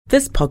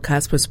This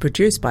podcast was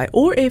produced by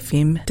OAR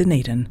FM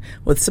Dunedin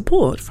with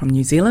support from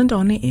New Zealand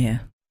On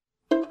Air.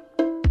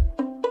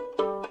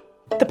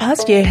 The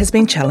past year has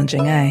been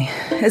challenging,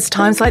 It's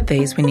times like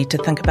these we need to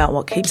think about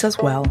what keeps us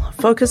well.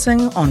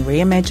 Focusing on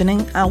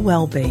reimagining our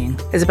well-being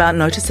is about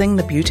noticing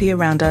the beauty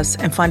around us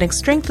and finding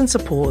strength and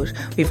support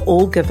we've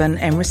all given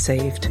and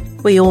received.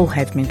 We all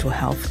have mental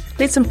health.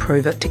 Let's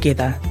improve it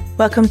together.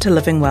 Welcome to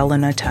Living Well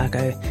in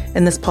Otago.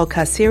 In this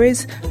podcast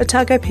series,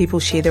 Otago people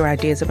share their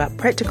ideas about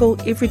practical,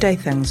 everyday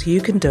things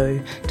you can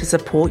do to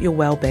support your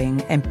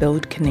well-being and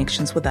build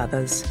connections with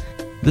others.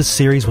 This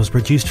series was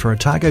produced for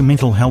Otago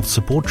Mental Health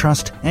Support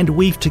Trust and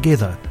Weave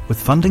Together with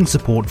funding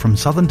support from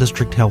Southern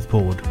District Health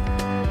Board.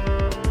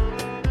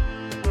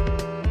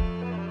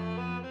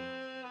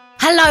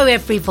 Hello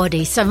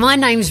everybody, so my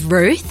name's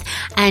Ruth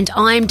and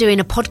I'm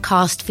doing a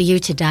podcast for you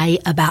today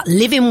about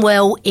living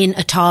well in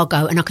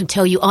Otago, and I can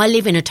tell you I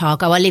live in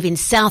Otago. I live in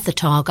South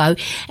Otago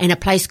in a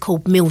place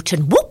called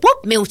Milton. Whoop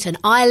whoop, Milton.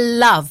 I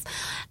love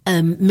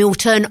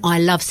Milton, I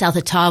love South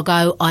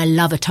Otago, I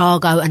love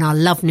Otago, and I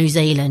love New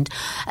Zealand.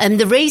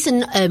 The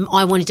reason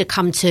I wanted to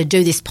come to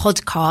do this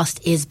podcast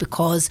is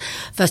because,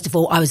 first of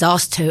all, I was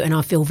asked to, and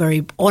I feel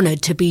very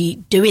honoured to be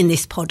doing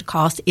this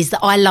podcast, is that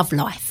I love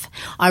life.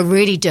 I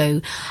really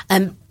do.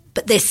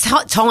 But there's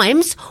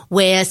times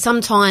where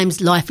sometimes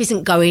life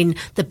isn't going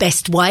the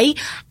best way,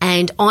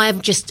 and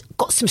I've just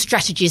got some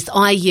strategies that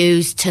I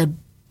use to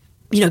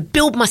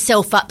build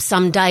myself up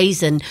some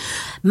days and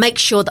make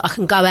sure that I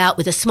can go out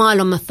with a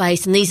smile on my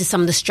face. And these are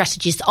some of the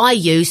strategies that I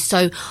use.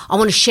 So I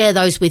want to share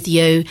those with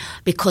you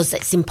because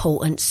that's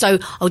important. So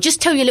I'll just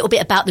tell you a little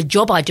bit about the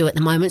job I do at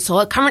the moment.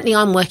 So currently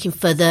I'm working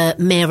for the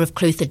Mayor of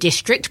Clutha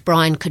District,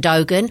 Brian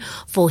Cadogan,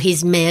 for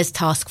his Mayor's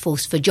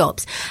Taskforce for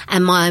Jobs.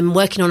 And I'm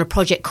working on a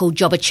project called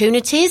Job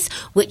Opportunities,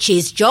 which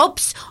is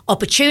jobs,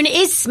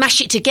 opportunities,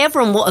 smash it together,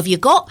 and what have you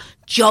got?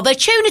 Job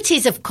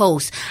opportunities, of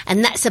course,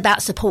 and that's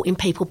about supporting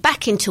people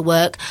back into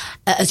work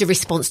as a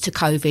response to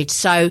COVID.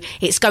 So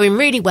it's going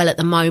really well at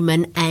the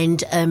moment,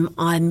 and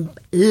I'm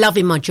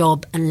loving my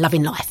job and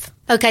loving life.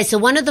 Okay, so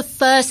one of the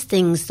first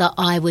things that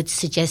I would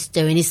suggest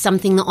doing is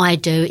something that I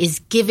do is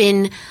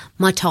giving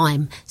my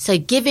time. So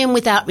giving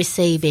without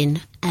receiving,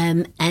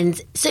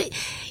 and so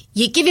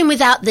you're giving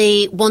without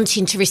the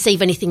wanting to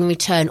receive anything in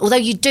return, although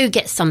you do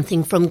get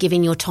something from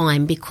giving your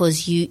time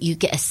because you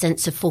get a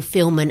sense of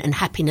fulfillment and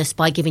happiness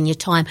by giving your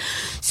time.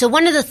 So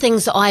one of the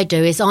things that I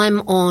do is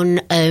I'm on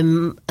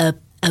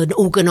an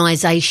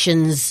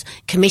organisation's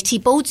committee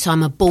board. So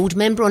I'm a board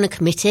member on a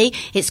committee.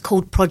 It's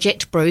called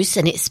Project Bruce,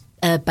 and it's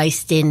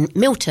based in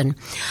Milton,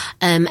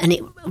 and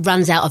it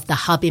runs out of the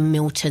hub in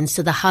Milton.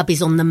 So the hub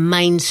is on the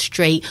main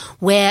street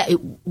where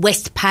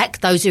Westpac,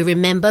 those who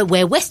remember,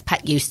 where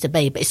Westpac used to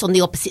be, but it's on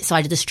the opposite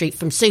side of the street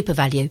from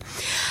SuperValu.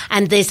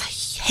 And there's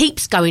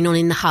heaps going on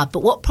in the hub.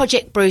 But what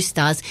Project Bruce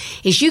does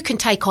is you can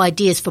take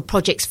ideas for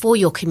projects for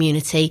your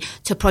community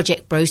to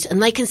Project Bruce,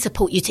 and they can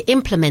support you to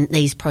implement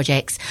these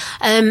projects.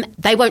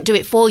 They won't do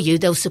it for you.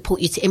 They'll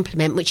support you to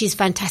implement, which is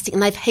fantastic.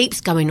 And they've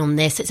heaps going on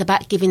there. So it's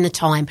about giving the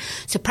time.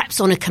 So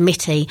perhaps on a committee.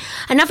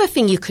 Another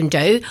thing you can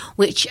do,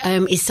 which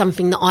is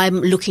something that I'm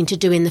looking to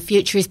do in the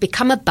future, is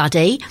become a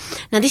buddy.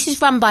 Now, this is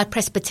run by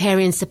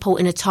Presbyterian Support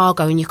in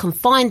Otago, and you can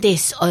find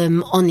this on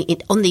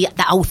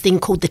that old thing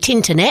called the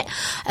Tinternet.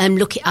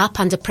 Look it up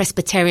under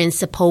Presbyterian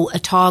Support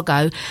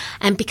Otago.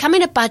 And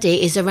becoming a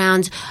buddy is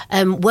around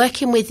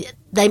working with.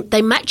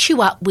 They match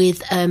you up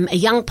with a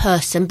young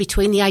person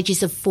between the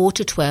ages of 4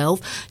 to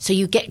 12. So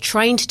you get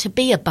trained to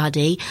be a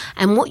buddy.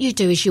 And what you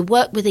do is you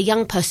work with a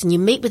young person. You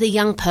meet with a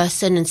young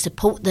person and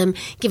support them,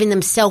 giving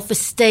them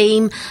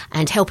self-esteem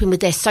and helping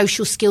with their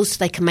social skills so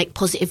they can make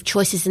positive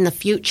choices in the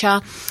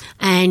future.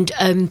 And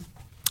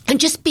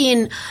just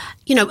being,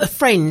 a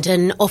friend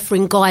and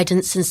offering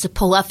guidance and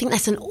support. I think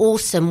that's an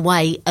awesome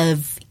way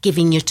of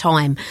giving your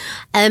time.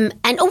 And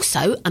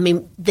also,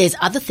 there's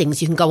other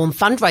things. You can go on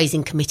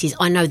fundraising committees.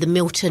 I know the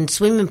Milton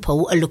swimming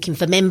pool are looking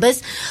for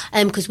members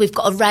because we've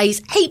got to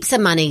raise heaps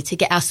of money to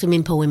get our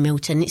swimming pool in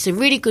Milton. It's a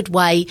really good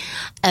way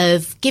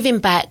of giving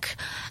back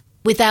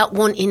without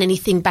wanting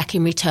anything back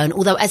in return.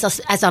 Although,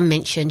 as I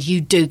mentioned, you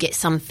do get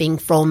something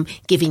from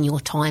giving your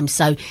time.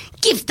 So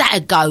give that a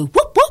go.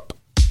 Whoop, whoop.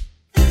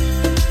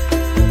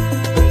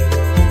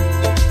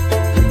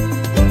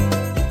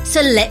 So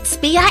let's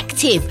be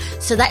active.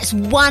 So that's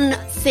one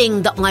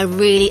thing that I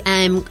really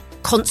am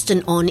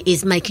constant on,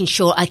 is making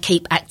sure I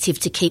keep active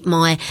to keep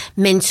my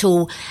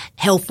mental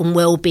health and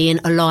well-being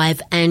alive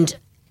and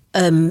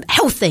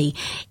healthy.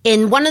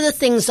 And one of the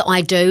things that I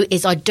do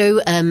is I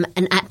do an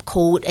app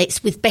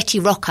it's with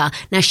Betty Rocker.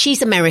 Now,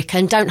 she's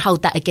American, don't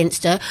hold that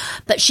against her,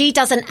 but she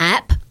does an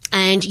app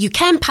And you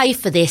can pay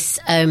for this,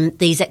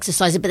 these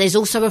exercises, but there's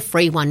also a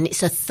free one.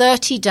 It's a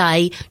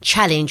 30-day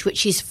challenge,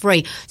 which is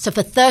free. So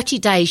for 30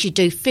 days, you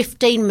do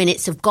 15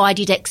 minutes of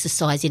guided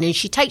exercising, and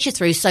she takes you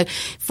through. So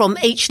from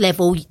each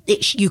level,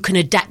 you can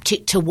adapt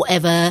it to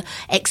whatever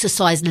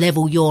exercise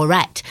level you're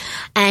at.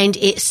 And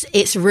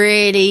it's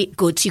really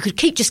good. So you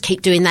could just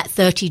keep doing that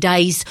 30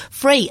 days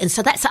free. And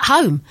so that's at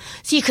home.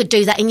 So you could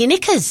do that in your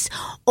knickers,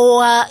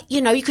 or,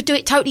 you could do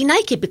it totally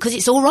naked, because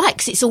it's all right,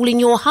 because it's all in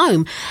your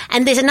home.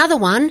 And there's another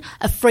one,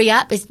 a free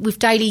app with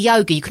daily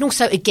yoga. You can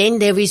also, again,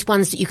 there is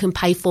ones that you can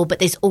pay for, but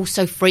there's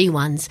also free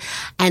ones.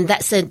 And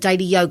that's a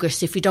daily yoga.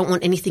 So if you don't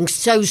want anything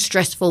so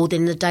stressful,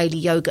 then the daily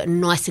yoga are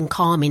nice and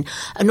calming.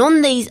 And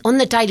on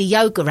the daily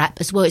yoga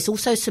app as well, it's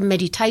also some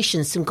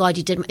meditations, some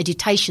guided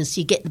meditations,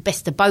 so you get the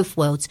best of both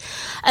worlds.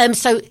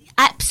 So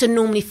apps are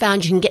normally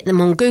found, you can get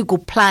them on Google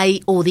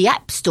Play or the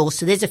App Store.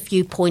 So there's a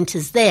few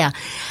pointers there.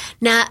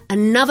 Now,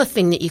 another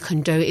thing that you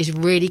can do is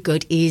really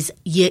good is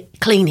your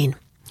cleaning.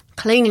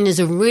 Cleaning is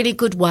a really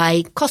good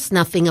way, costs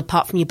nothing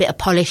apart from your bit of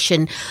polish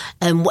and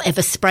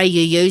whatever spray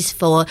you use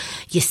for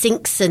your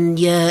sinks and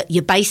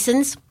your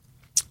basins.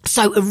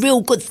 So a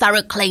real good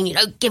thorough clean,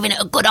 giving it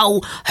a good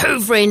old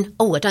hoovering.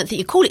 Oh, I don't think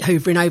you call it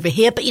hoovering over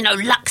here, but,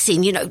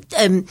 luxing,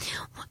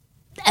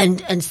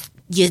 and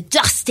you're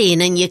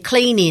dusting and you're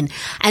cleaning.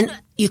 And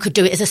you could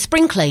do it as a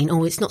spring clean.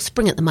 Oh, it's not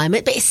spring at the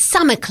moment, but it's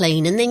summer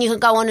clean. And then you can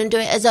go on and do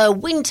it as a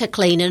winter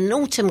clean and an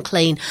autumn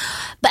clean.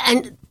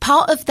 And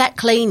part of that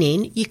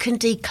cleaning, you can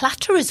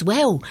declutter as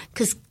well,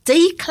 because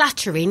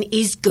decluttering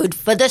is good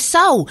for the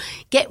soul.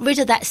 Get rid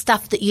of that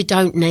stuff that you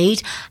don't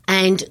need,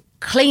 and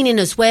cleaning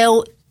as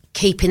well,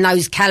 keeping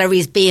those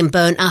calories being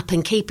burnt up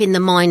and keeping the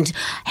mind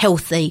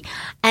healthy.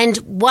 And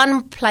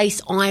one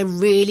place I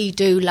really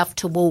do love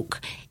to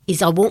walk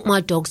is I walk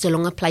my dogs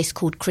along a place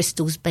called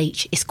Crystal's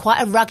Beach. It's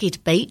quite a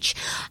rugged beach,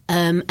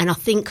 and I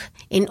think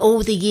in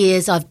all the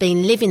years I've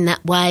been living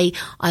that way,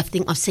 I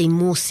think I've seen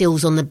more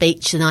seals on the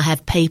beach than I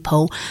have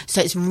people.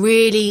 So it's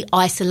really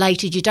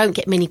isolated. You don't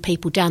get many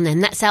people down there,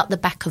 and that's out the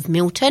back of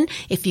Milton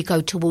if you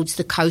go towards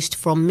the coast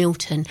from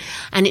Milton.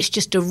 And it's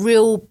just a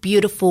real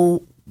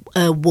beautiful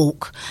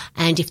walk.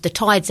 And if the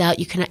tide's out,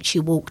 you can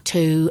actually walk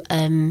to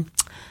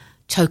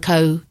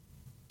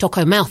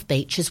Toko Mouth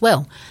Beach as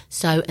well,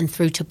 and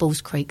through to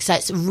Bulls Creek. So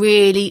it's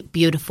really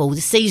beautiful.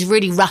 The sea's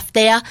really rough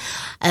there.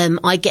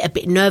 I get a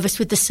bit nervous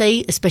with the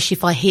sea, especially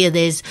if I hear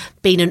there's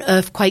been an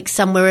earthquake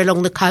somewhere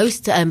along the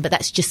coast, but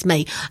that's just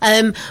me.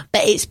 But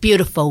it's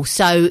beautiful.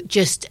 So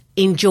just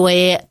enjoy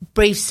it,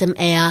 breathe some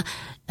air,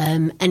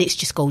 and it's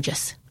just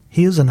gorgeous.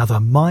 Here's another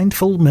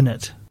Mindful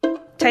Minute.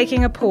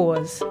 Taking a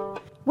pause.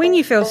 When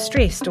you feel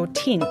stressed or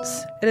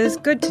tense, it is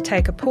good to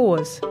take a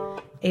pause.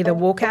 Either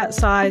walk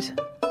outside,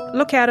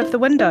 look out of the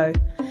window,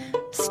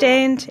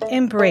 stand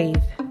and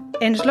breathe,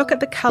 and look at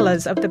the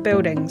colours of the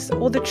buildings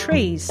or the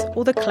trees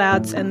or the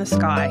clouds in the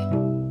sky.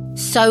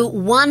 So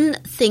one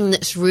thing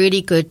that's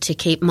really good to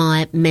keep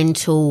my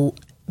mental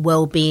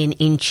well-being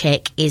in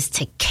check is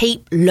to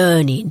keep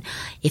learning.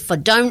 If I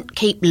don't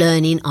keep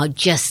learning, I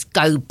just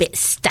go a bit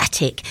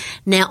static.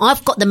 Now,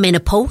 I've got the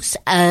menopause,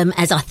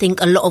 as I think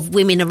a lot of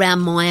women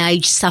around my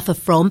age suffer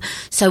from.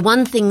 So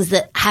one thing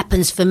that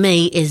happens for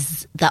me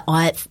is that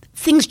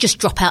things just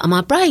drop out of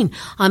my brain.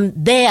 I'm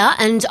there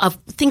and I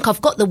think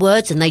I've got the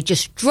words and they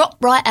just drop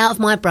right out of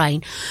my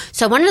brain.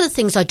 So one of the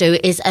things I do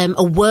is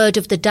a word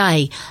of the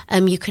day.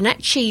 You can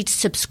actually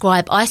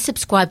subscribe. I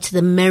subscribe to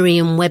the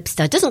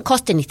Merriam-Webster. It doesn't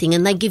cost anything,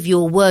 and they give you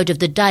a word of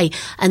the day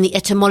and the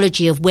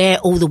etymology of where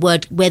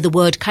the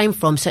word came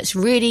from. So it's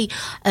really,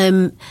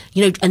 and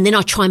then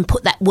I try and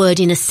put that word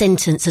in a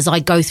sentence as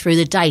I go through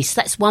the day.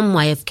 So that's one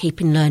way of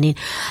keeping learning.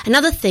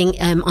 Another thing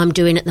I'm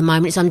doing at the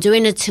moment is I'm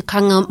doing a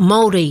Tukanga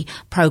Māori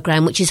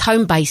program, which is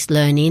home-based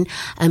learning.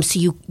 So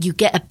you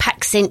get a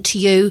pack sent to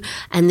you,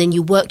 and then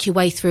you work your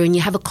way through, and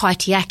you have a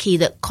kaitiaki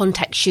that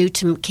contacts you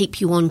to keep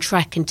you on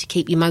track and to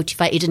keep you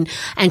motivated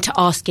and to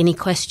ask any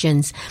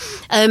questions.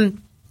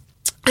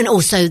 And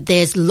also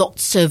there's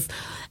lots of,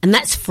 and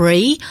that's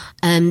free.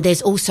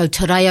 There's also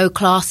te reo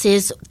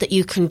classes that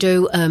you can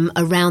do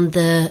around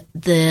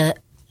the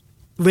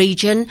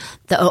region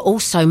that are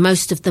also,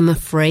 most of them are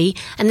free.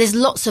 And there's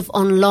lots of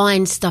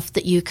online stuff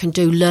that you can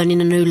do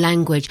learning a new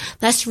language.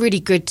 That's really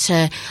good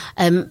to,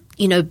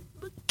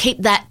 keep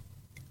that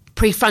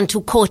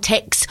prefrontal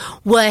cortex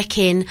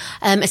working,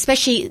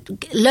 especially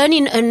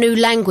learning a new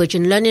language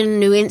and learning a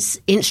new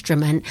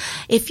instrument.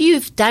 If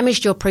you've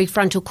damaged your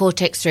prefrontal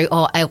cortex through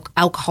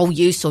alcohol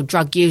use or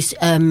drug use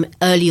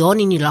early on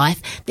in your life,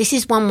 this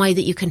is one way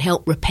that you can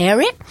help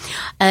repair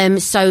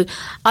it. So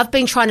I've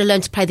been trying to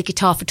learn to play the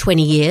guitar for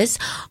 20 years.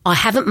 I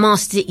haven't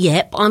mastered it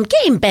yet, but I'm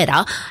getting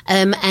better.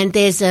 And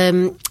there's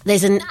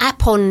an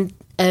app on,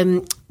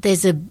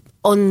 there's a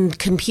on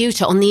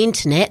computer, on the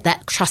internet,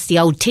 that trusty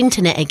old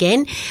Tinternet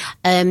again,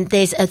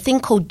 there's a thing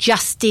called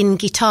Justin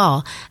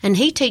Guitar, and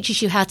he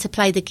teaches you how to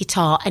play the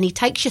guitar, and he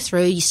takes you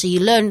through, so you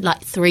learn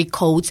like 3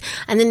 chords,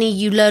 and then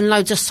you learn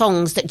loads of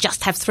songs that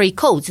just have 3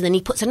 chords, and then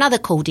he puts another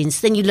chord in,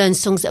 so then you learn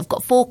songs that have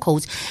got 4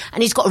 chords,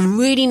 and he's got a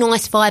really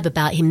nice vibe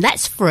about him.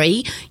 That's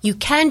free. You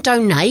can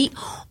donate,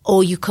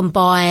 or you can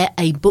buy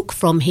a book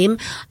from him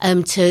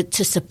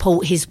to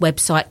support his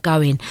website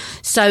going.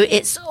 So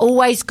it's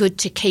always good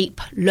to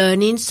keep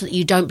learning so that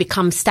you don't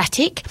become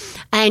static.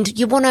 And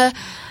you want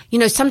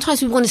to,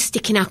 sometimes we want to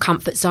stick in our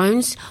comfort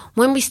zones.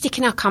 When we stick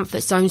in our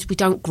comfort zones, we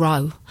don't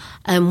grow.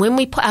 When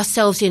we put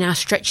ourselves in our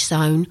stretch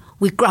zone,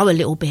 we grow a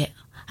little bit.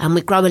 And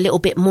we grow a little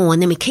bit more,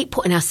 and then we keep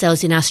putting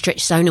ourselves in our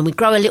stretch zone, and we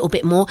grow a little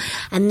bit more,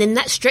 and then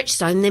that stretch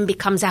zone then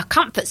becomes our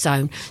comfort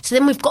zone. So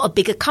then we've got a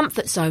bigger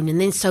comfort zone,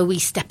 and then so we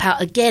step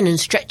out again and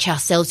stretch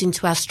ourselves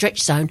into our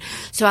stretch zone.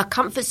 So our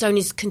comfort zone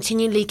is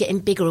continually getting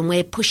bigger, and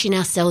we're pushing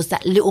ourselves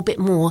that little bit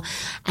more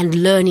and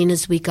learning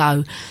as we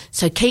go.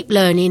 So keep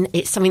learning.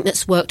 It's something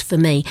that's worked for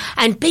me.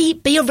 And be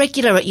a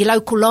regular at your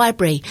local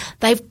library.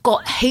 They've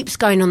got heaps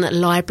going on at the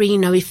library.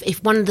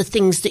 If one of the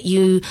things that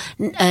you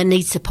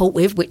need support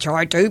with, which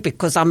I do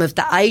because I'm of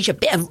that age, a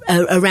bit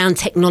around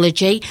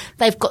technology,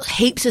 they've got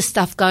heaps of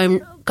stuff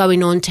going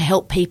on to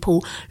help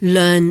people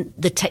learn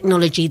the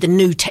technology, the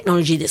new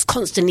technology that's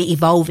constantly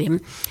evolving.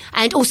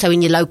 And also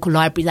in your local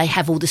library, they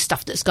have all the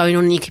stuff that's going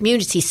on in your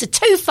community. So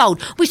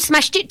twofold. We've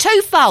smashed it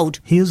twofold.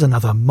 Here's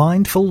another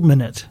Mindful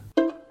Minute.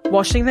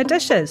 Washing the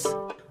dishes.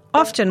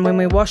 Often when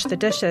we wash the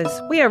dishes,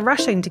 we are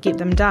rushing to get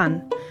them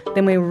done.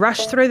 Then we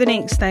rush through the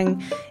next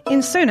thing,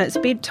 and soon it's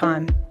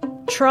bedtime.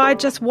 Try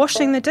just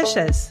washing the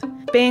dishes,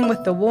 being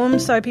with the warm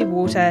soapy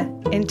water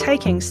and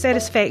taking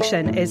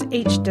satisfaction as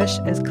each dish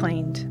is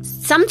cleaned.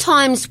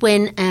 Sometimes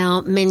when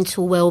our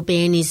mental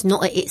well-being is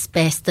not at its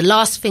best, the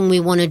last thing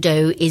we want to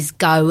do is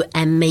go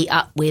and meet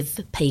up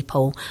with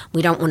people.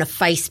 We don't want to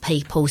face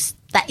people.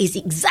 That is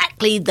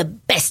exactly the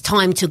best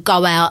time to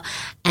go out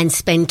and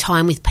spend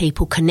time with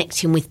people,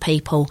 connecting with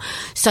people.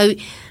 So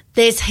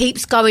there's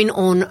heaps going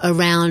on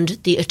around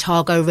the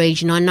Otago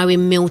region. I know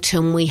in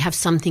Milton we have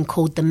something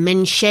called the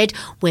Men's Shed,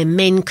 where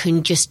men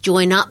can just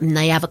join up and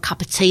they have a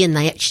cup of tea and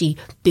they actually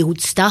build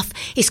stuff.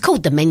 It's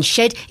called the Men's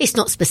Shed. It's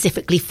not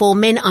specifically for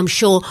men. I'm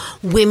sure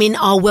women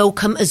are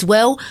welcome as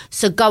well.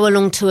 So go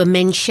along to a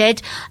Men's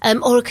Shed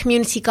or a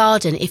community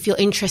garden if you're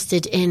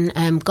interested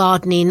in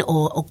gardening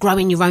or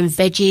growing your own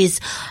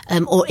veggies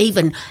or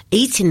even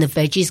eating the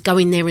veggies.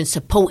 Going there and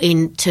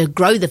supporting to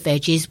grow the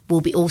veggies will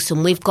be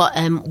awesome. We've got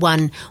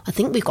I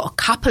think we've got a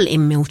couple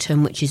in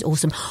Milton, which is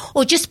awesome.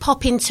 Or just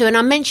pop into, and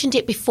I mentioned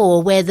it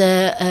before, where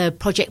the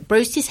Project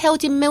Bruce is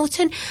held in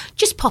Milton,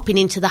 just popping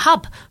into the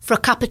hub for a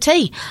cup of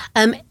tea.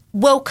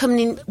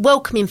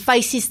 Welcoming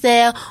faces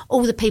there.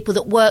 All the people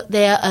that work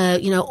there,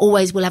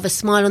 always will have a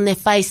smile on their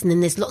face. And then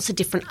there's lots of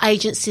different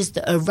agencies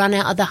that are run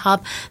out of the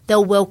hub.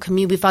 They'll welcome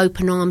you with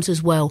open arms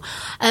as well.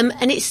 And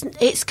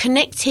it's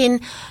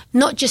connecting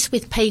not just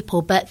with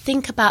people, but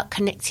think about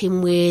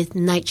connecting with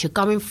nature,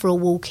 going for a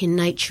walk in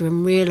nature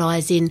and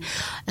realising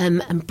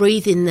and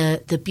breathing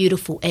the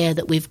beautiful air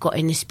that we've got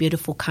in this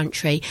beautiful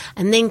country,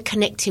 and then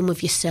connecting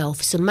with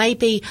yourself. So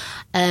maybe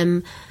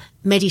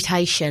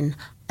meditation,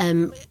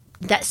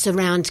 that's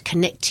around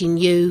connecting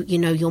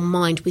your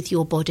mind with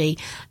your body,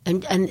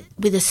 and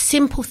with a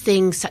simple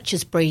thing such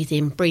as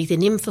breathing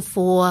in for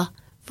 4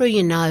 through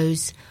your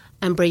nose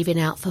and breathing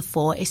out for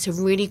 4. It's a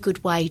really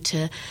good way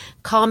to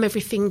calm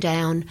everything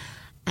down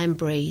and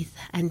breathe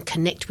and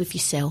connect with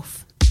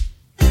yourself.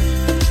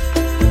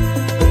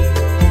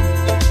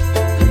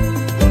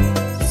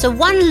 So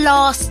one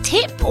last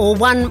tip or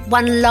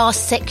one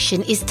last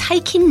section is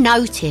taking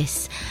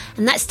notice.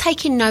 And that's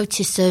taking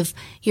notice of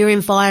your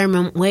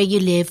environment, where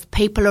you live,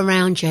 people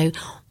around you.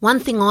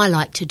 One thing I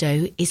like to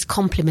do is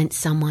compliment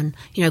someone,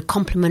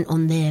 compliment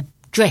on their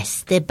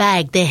dress, their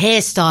bag, their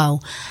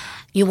hairstyle.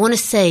 You want to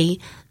see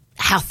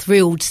how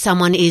thrilled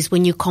someone is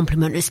when you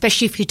compliment,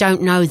 especially if you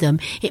don't know them.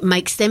 It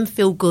makes them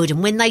feel good.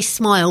 And when they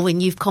smile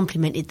when you've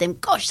complimented them,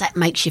 gosh, that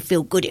makes you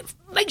feel good. It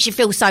makes you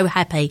feel so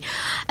happy.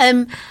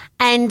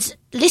 And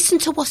listen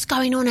to what's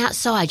going on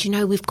outside.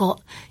 We've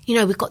got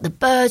the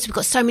birds. We've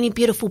got so many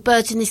beautiful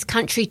birds in this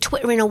country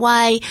twittering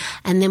away.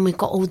 And then we've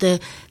got all the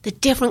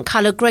different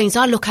colour greens.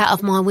 I look out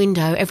of my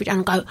window every day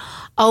and go,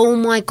 oh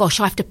my gosh,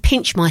 I have to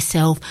pinch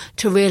myself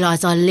to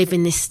realise I live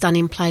in this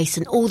stunning place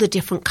and all the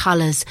different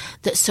colours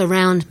that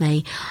surround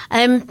me.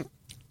 And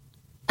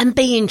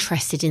be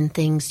interested in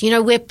things.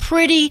 We're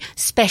pretty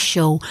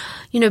special.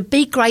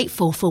 Be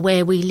grateful for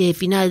where we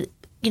live.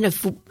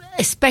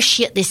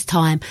 Especially at this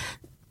time.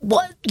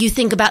 What you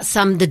think about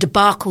the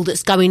debacle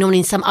that's going on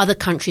in some other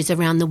countries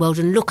around the world,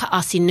 and look at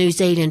us in New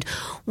Zealand.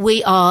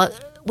 We're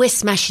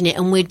smashing it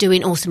and we're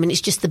doing awesome, and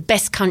it's just the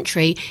best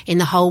country in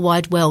the whole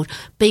wide world.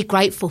 Be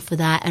grateful for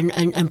that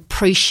and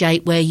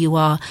appreciate where you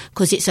are,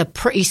 because it's a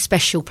pretty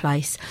special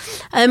place.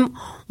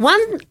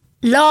 One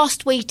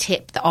last wee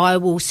tip that I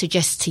will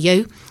suggest to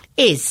you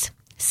is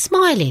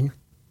smiling.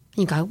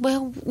 You go,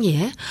 well,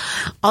 yeah.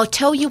 I'll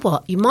tell you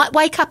what, you might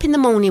wake up in the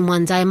morning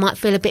one day and might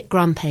feel a bit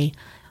grumpy.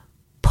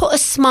 Put a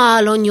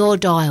smile on your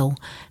dial,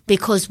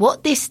 because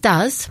what this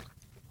does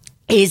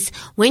is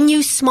when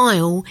you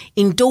smile,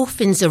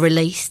 endorphins are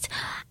released,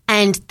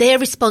 and they're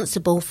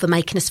responsible for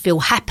making us feel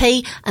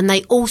happy, and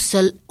they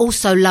also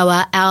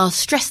lower our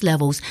stress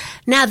levels.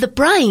 Now, the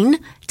brain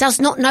does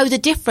not know the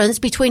difference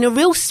between a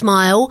real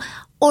smile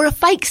or a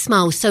fake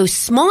smile. So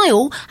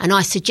smile, and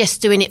I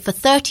suggest doing it for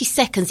 30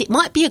 seconds. It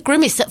might be a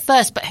grimace at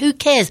first, but who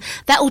cares?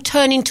 That will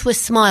turn into a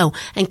smile,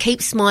 and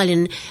keep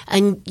smiling.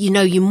 And, you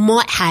know, you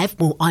might have,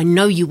 well, I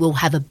know you will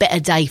have a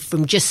better day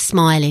from just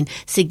smiling.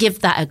 So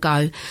give that a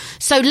go.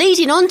 So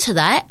leading on to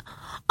that,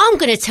 I'm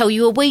going to tell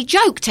you a wee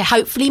joke to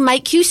hopefully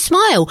make you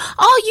smile.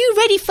 Are you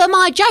ready for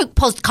my joke,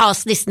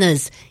 podcast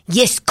listeners?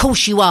 Yes, of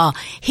course you are.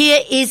 Here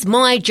is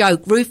my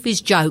joke,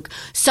 Ruth's joke.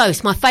 So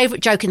it's my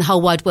favourite joke in the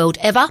whole wide world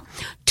ever.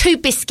 2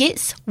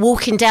 biscuits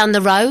walking down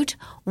the road.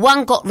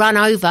 One got run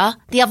over.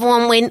 The other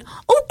one went,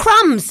 oh,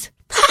 crumbs.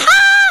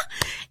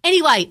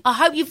 Anyway, I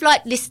hope you've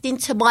liked listening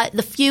to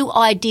the few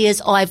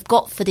ideas I've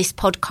got for this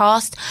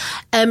podcast.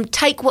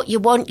 Take what you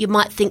want. You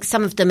might think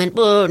some of them, and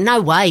oh, no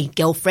way,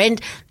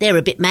 girlfriend, they're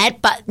a bit mad.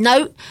 But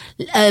no,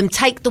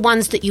 take the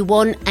ones that you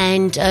want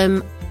and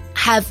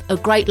have a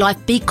great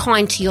life. Be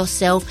kind to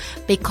yourself.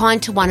 Be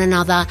kind to one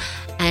another.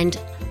 And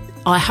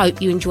I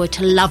hope you enjoy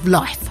to love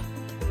life.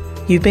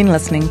 You've been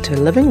listening to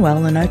Living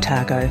Well in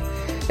Otago.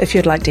 If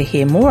you'd like to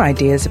hear more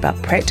ideas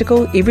about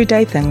practical,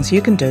 everyday things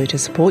you can do to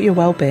support your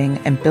well-being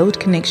and build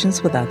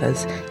connections with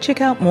others,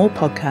 check out more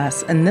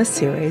podcasts in this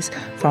series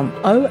from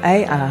oar.org.nz.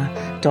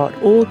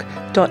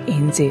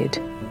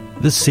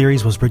 This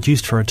series was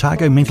produced for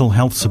Otago Mental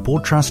Health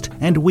Support Trust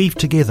and Weave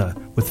Together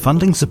with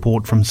funding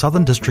support from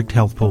Southern District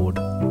Health Board.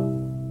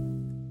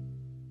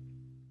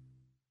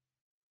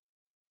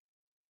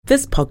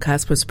 This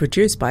podcast was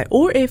produced by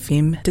OAR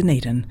FM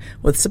Dunedin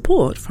with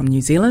support from New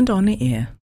Zealand On the Air.